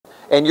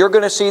And you're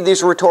going to see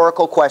these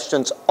rhetorical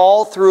questions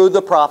all through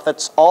the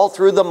prophets, all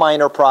through the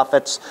minor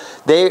prophets.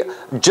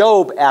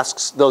 Job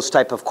asks those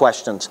type of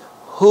questions.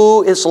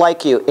 Who is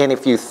like you? And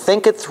if you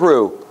think it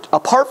through,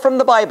 apart from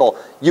the Bible,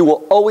 you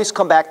will always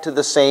come back to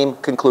the same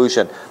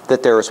conclusion,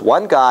 that there is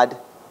one God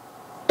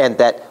and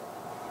that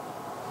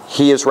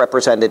He is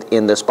represented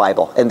in this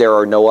Bible, and there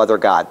are no other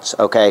gods,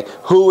 okay?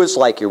 Who is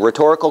like you?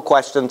 Rhetorical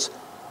questions,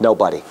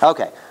 nobody.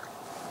 Okay.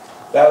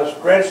 Thou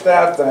stretched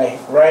out thy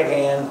right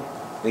hand,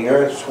 the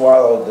earth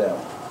swallowed them.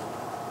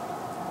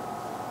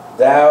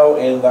 Thou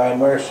in thy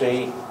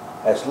mercy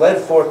hast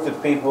led forth the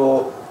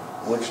people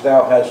which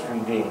thou hast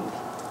redeemed.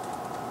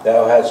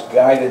 Thou hast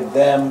guided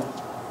them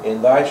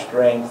in thy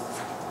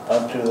strength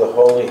unto the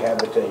holy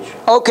habitation.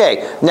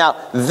 Okay, now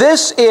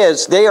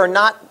they are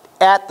not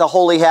at the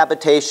holy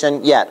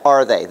habitation yet,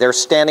 are they? They're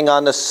standing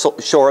on the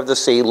shore of the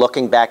sea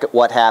looking back at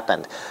what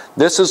happened.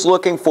 This is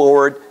looking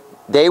forward.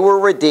 They were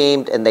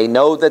redeemed, and they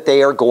know that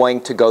they are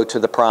going to go to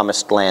the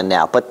promised land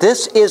now. But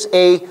this is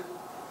a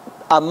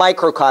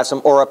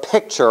microcosm or a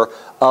picture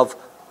of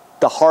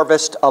the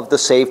harvest of the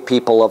saved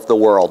people of the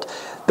world.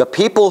 The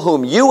people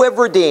whom you have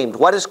redeemed.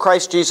 What is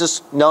Christ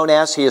Jesus known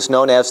as? He is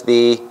known as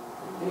the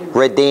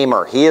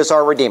Redeemer. He is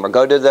our Redeemer.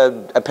 Go to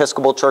the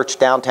Episcopal Church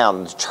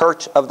downtown, the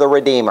Church of the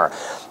Redeemer.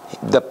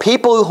 The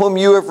people whom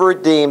you have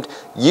redeemed,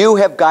 you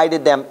have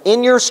guided them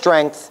in your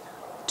strength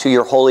to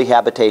your holy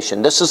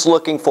habitation. This is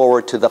looking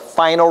forward to the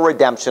final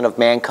redemption of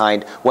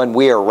mankind when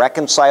we are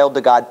reconciled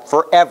to God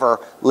forever,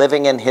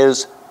 living in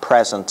His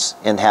presence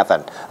in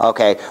heaven.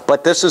 Okay,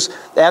 but this is,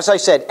 as I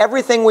said,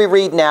 everything we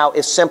read now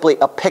is simply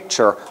a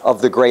picture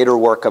of the greater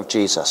work of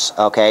Jesus.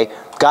 Okay,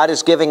 God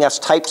is giving us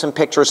types and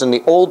pictures in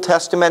the Old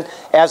Testament.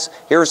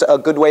 Here's a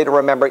good way to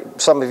remember.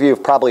 Some of you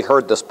have probably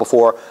heard this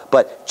before,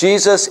 but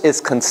Jesus is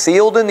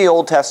concealed in the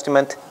Old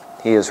Testament.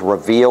 He is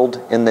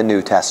revealed in the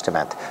New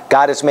Testament.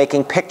 God is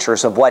making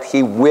pictures of what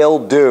He will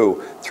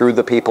do through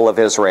the people of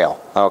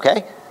Israel.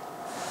 Okay?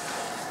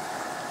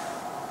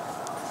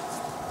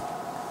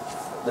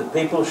 The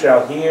people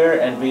shall hear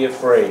and be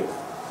afraid.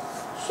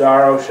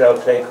 Sorrow shall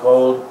take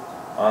hold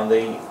on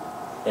the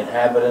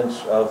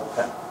inhabitants of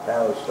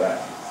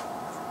Palestine.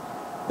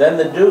 Then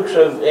the dukes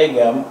of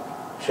Edom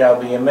shall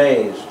be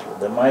amazed.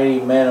 The mighty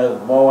men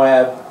of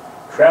Moab,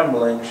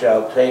 trembling,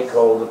 shall take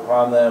hold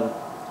upon them,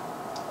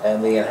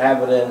 and the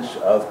inhabitants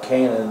of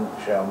Canaan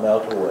shall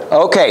melt away.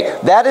 Okay,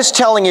 that is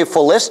telling you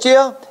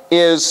Philistia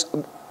is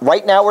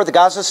right now where the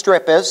Gaza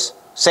Strip is.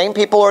 Same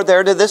people are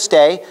there to this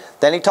day.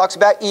 Then he talks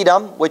about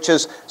Edom, which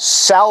is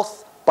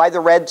south by the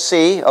Red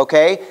Sea,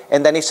 okay?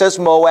 And then he says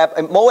Moab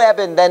and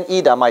then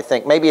Edom, I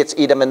think. Maybe it's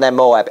Edom and then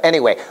Moab.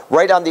 Anyway,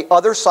 right on the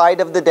other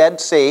side of the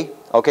Dead Sea,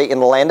 okay, in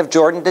the land of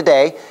Jordan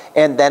today.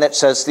 And then it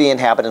says the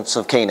inhabitants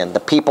of Canaan, the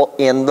people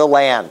in the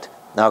land,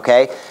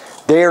 okay?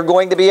 They are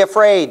going to be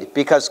afraid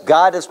because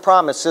God has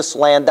promised this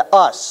land to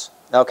us,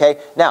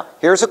 okay? Now,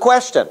 here's a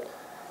question.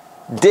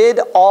 Did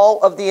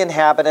all of the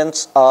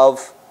inhabitants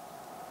of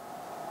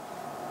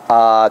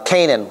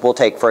Canaan, we'll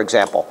take for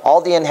example, all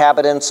the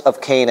inhabitants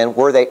of Canaan,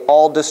 were they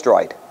all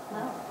destroyed?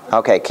 No.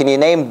 Okay, can you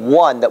name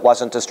one that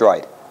wasn't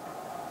destroyed?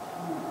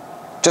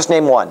 Just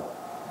name one.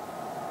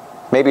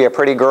 Maybe a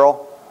pretty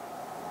girl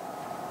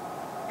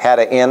had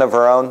an inn of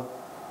her own.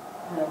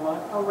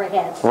 Oh,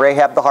 Rahab.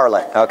 Rahab the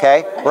harlot,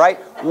 okay? Right?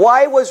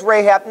 Why was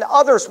Rahab, and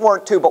others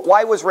weren't too, but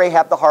why was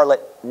Rahab the harlot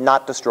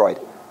not destroyed?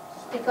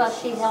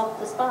 Because she helped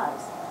the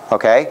spies.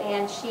 Okay.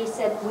 And she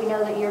said, we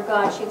know that you're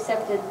God. She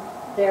accepted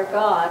their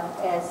God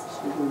as,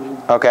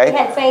 okay. She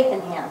had faith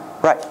in Him.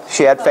 Right,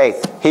 she had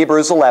faith.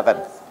 Hebrews 11,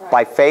 right.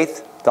 By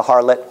faith, the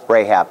harlot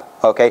Rahab,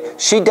 okay?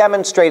 She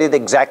demonstrated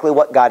exactly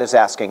what God is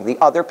asking. The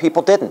other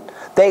people didn't.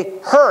 They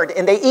heard,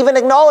 and they even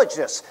acknowledged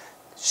this.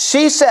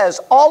 She says,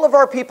 all of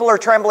our people are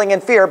trembling in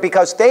fear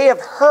because they have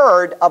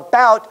heard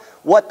about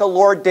what the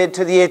Lord did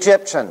to the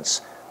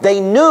Egyptians.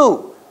 They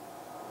knew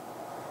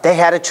they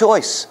had a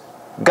choice.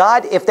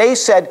 God, if they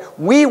said,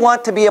 we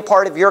want to be a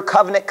part of your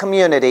covenant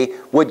community,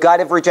 would God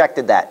have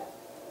rejected that?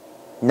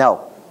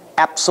 No,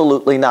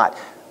 absolutely not.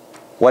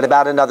 What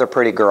about another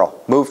pretty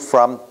girl moved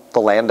from the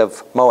land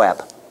of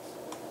Moab?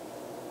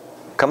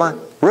 Come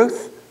on,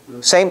 Ruth,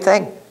 same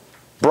thing.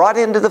 Brought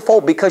into the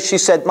fold because she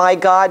said, my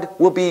God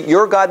will be,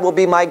 your God will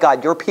be my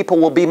God, your people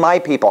will be my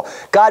people.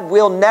 God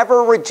will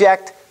never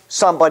reject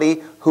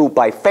somebody who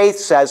by faith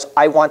says,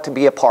 I want to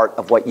be a part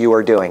of what you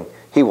are doing.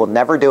 He will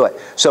never do it.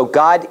 So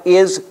God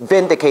is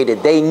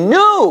vindicated. They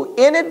knew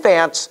in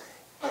advance,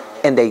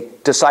 and they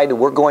decided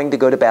we're going to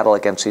go to battle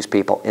against these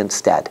people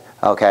instead.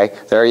 Okay,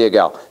 there you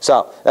go.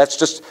 So that's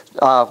just,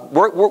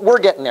 we're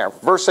getting there.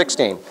 Verse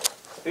 16.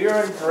 Fear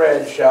and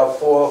dread shall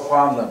fall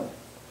upon them.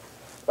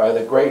 By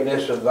the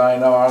greatness of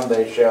thine arm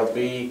they shall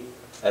be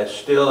as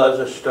still as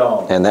a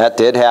stone. And that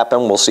did happen.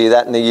 We'll see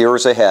that in the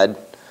years ahead.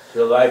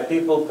 Till thy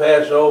people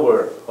pass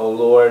over, O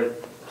Lord,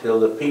 till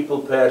the people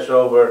pass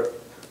over,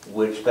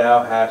 which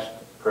thou hast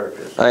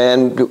purchased.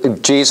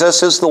 And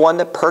Jesus is the one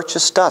that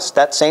purchased us.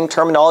 That same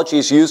terminology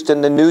is used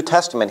in the New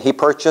Testament. He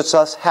purchased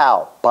us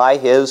how? By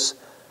His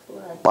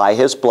by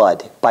his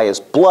blood. By his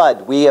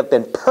blood we have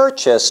been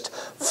purchased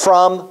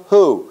from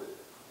who?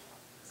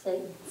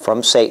 Satan.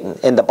 From Satan.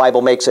 And the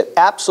Bible makes it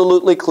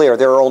absolutely clear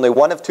there are only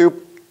one of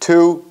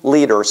two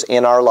leaders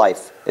in our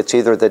life. It's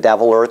either the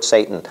devil or it's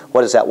Satan.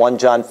 What is that? 1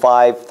 John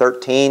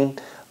 5:13,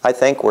 I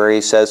think, where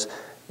he says,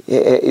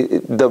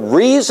 the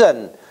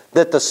reason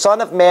that the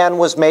Son of Man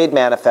was made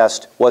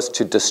manifest was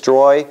to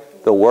destroy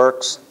the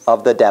works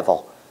of the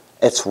devil.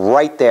 It's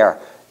right there.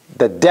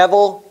 The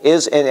devil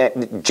is in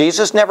it.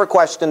 Jesus never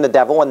questioned the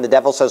devil, and the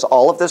devil says,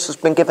 all of this has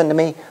been given to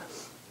me,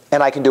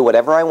 and I can do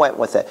whatever I want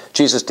with it.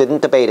 Jesus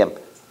didn't debate him.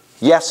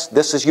 Yes,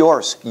 this is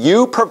yours.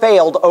 You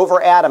prevailed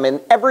over Adam,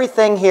 and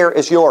everything here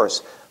is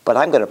yours, but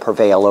I'm going to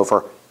prevail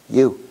over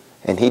you.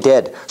 And he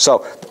did.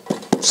 So,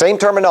 same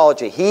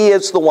terminology. He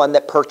is the one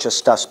that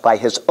purchased us by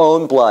his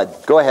own blood.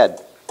 Go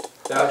ahead.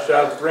 Thou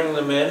shalt bring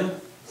them in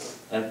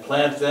and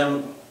plant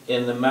them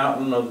in the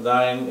mountain of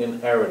thine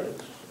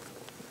inheritance,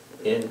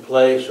 in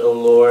place, O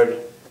Lord,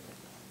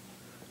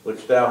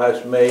 which thou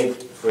hast made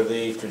for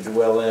thee to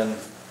dwell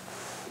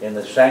in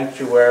the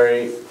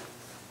sanctuary,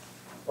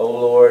 O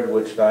Lord,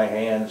 which thy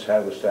hands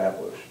have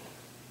established.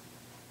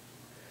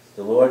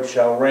 The Lord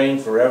shall reign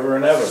forever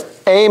and ever.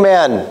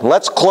 Amen.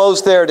 Let's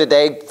close there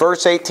today.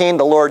 Verse 18,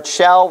 the Lord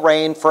shall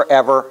reign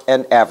forever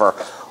and ever.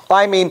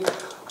 I mean,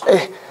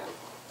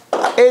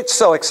 it's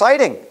so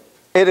exciting.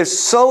 It is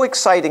so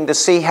exciting to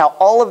see how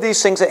all of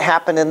these things that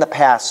happened in the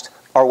past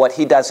are what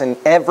he does in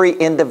every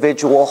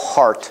individual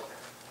heart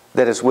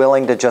that is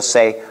willing to just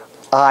say,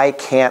 I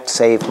can't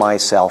save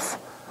myself.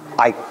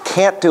 I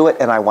can't do it,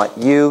 and I want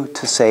you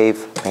to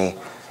save me.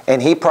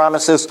 And he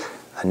promises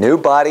a new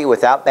body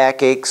without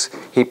backaches.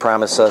 He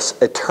promises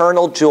us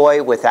eternal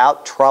joy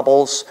without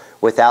troubles,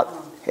 without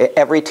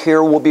every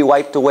tear will be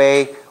wiped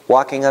away,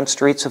 walking on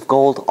streets of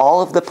gold.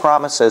 All of the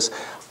promises,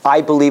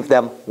 I believe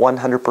them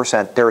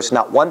 100%. There is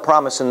not one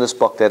promise in this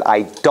book that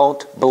I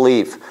don't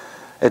believe.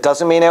 It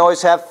doesn't mean I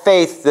always have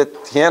faith that,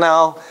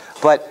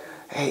 but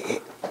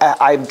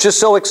I'm just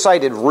so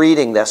excited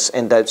reading this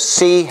and to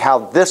see how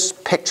this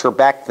picture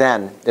back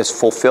then is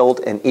fulfilled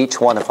in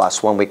each one of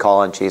us when we call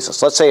on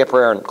Jesus. Let's say a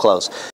prayer and close.